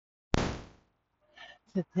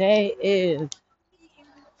Today is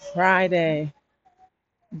Friday,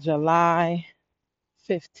 July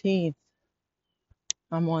 15th.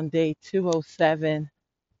 I'm on day 207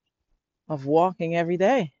 of walking every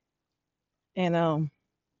day. And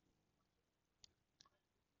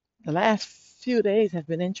the last few days have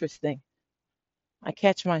been interesting. I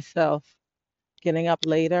catch myself getting up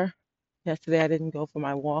later. Yesterday I didn't go for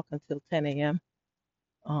my walk until 10 a.m.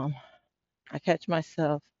 Um, I catch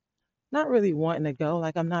myself not really wanting to go,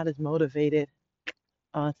 like I'm not as motivated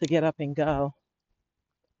to get up and go.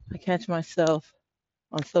 I catch myself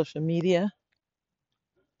on social media.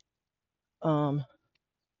 Um,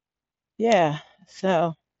 yeah,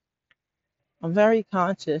 so I'm very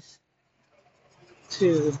conscious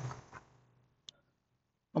to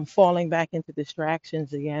I'm falling back into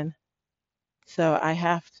distractions again. So I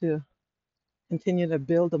have to continue to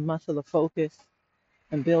build a muscle of focus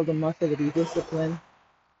and build a muscle to be disciplined,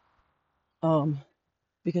 um,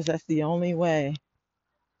 because that's the only way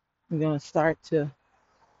I'm going to start to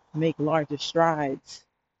make larger strides.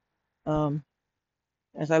 Um,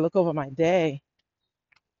 as I look over my day,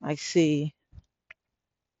 I see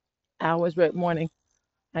hours right morning.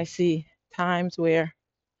 I see times where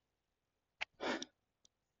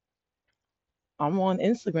I'm on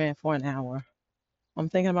Instagram for an hour. I'm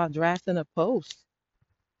thinking about drafting a post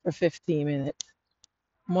for 15 minutes.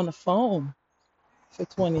 I'm on the phone for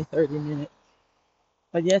 20, 30 minutes.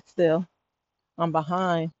 But yet still, I'm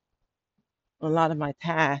behind on a lot of my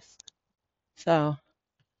tasks. So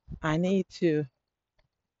I need to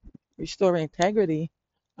restore integrity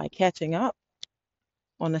by catching up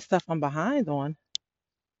on the stuff I'm behind on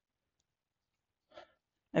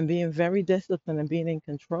and being very disciplined and being in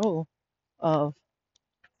control of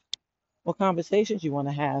what conversations you want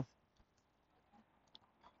to have,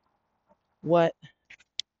 what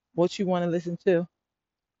what you want to listen to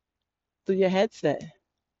through your headset,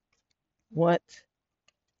 what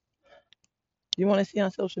you want to see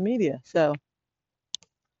on social media. So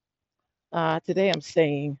today I'm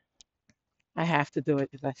saying I have to do it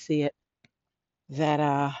because I see it that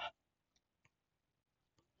I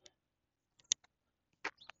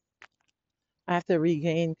have to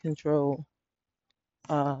regain control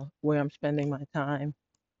where I'm spending my time.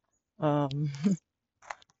 Um,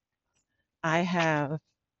 I have,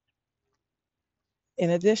 in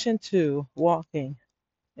addition to walking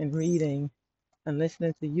and reading and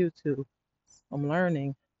listening to YouTube, I'm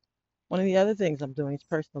learning. One of the other things I'm doing is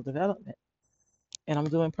personal development. And I'm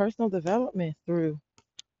doing personal development through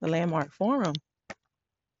the Landmark Forum.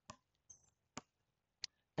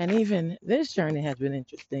 And even this journey has been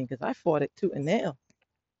interesting because I fought it tooth and nail.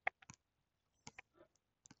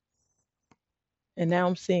 And now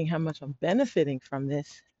I'm seeing how much I'm benefiting from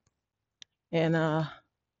this and how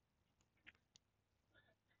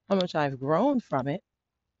much I've grown from it,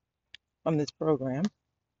 from this program.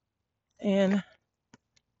 And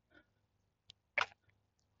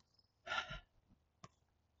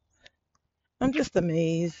I'm just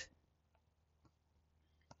amazed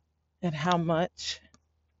at how much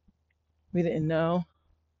we didn't know,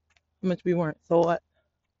 how much we weren't taught.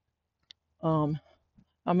 Um,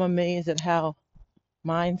 I'm amazed at how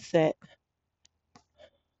mindset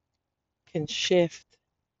can shift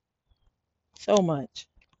so much,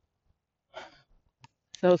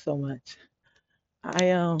 so much.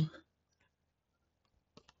 I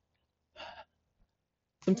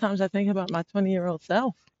sometimes I think about my 20-year-old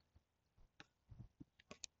self,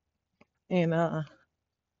 and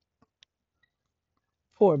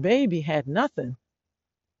poor baby had nothing.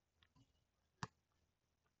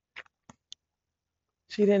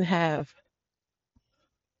 She didn't have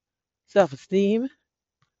self-esteem.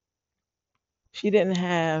 She didn't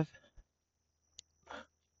have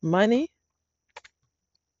money.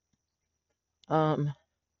 Um,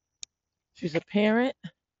 she's a parent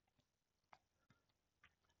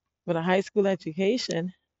with a high school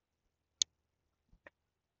education,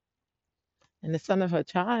 and the son of her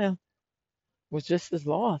child was just as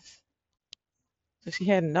lost. So she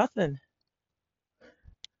had nothing.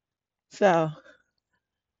 So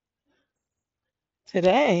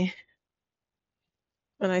today,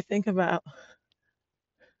 when I think about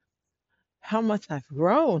how much I've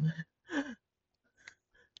grown,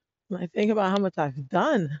 when I think about how much I've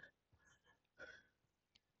done,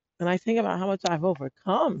 and I think about how much I've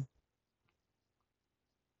overcome,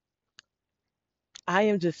 I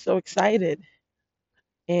am just so excited.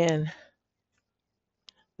 And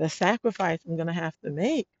the sacrifice I'm going to have to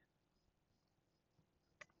make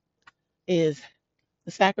is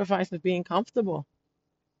the sacrifice of being comfortable.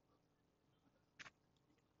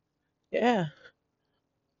 Yeah,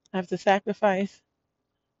 I have to sacrifice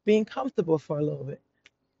being comfortable for a little bit.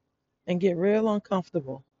 and get real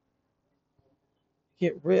uncomfortable.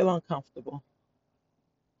 Get real uncomfortable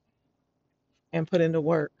and put in the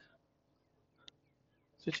work.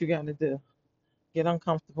 That's what you got to do. Get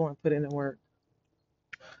uncomfortable and put in the work.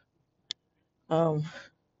 Um,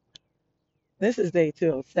 this is day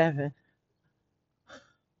 207,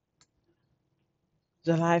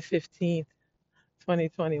 July 15th,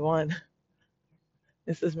 2021.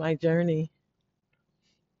 This is my journey.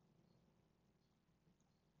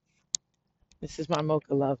 This is my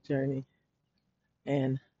Mocha Love journey.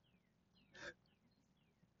 And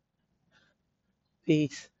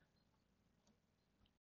peace.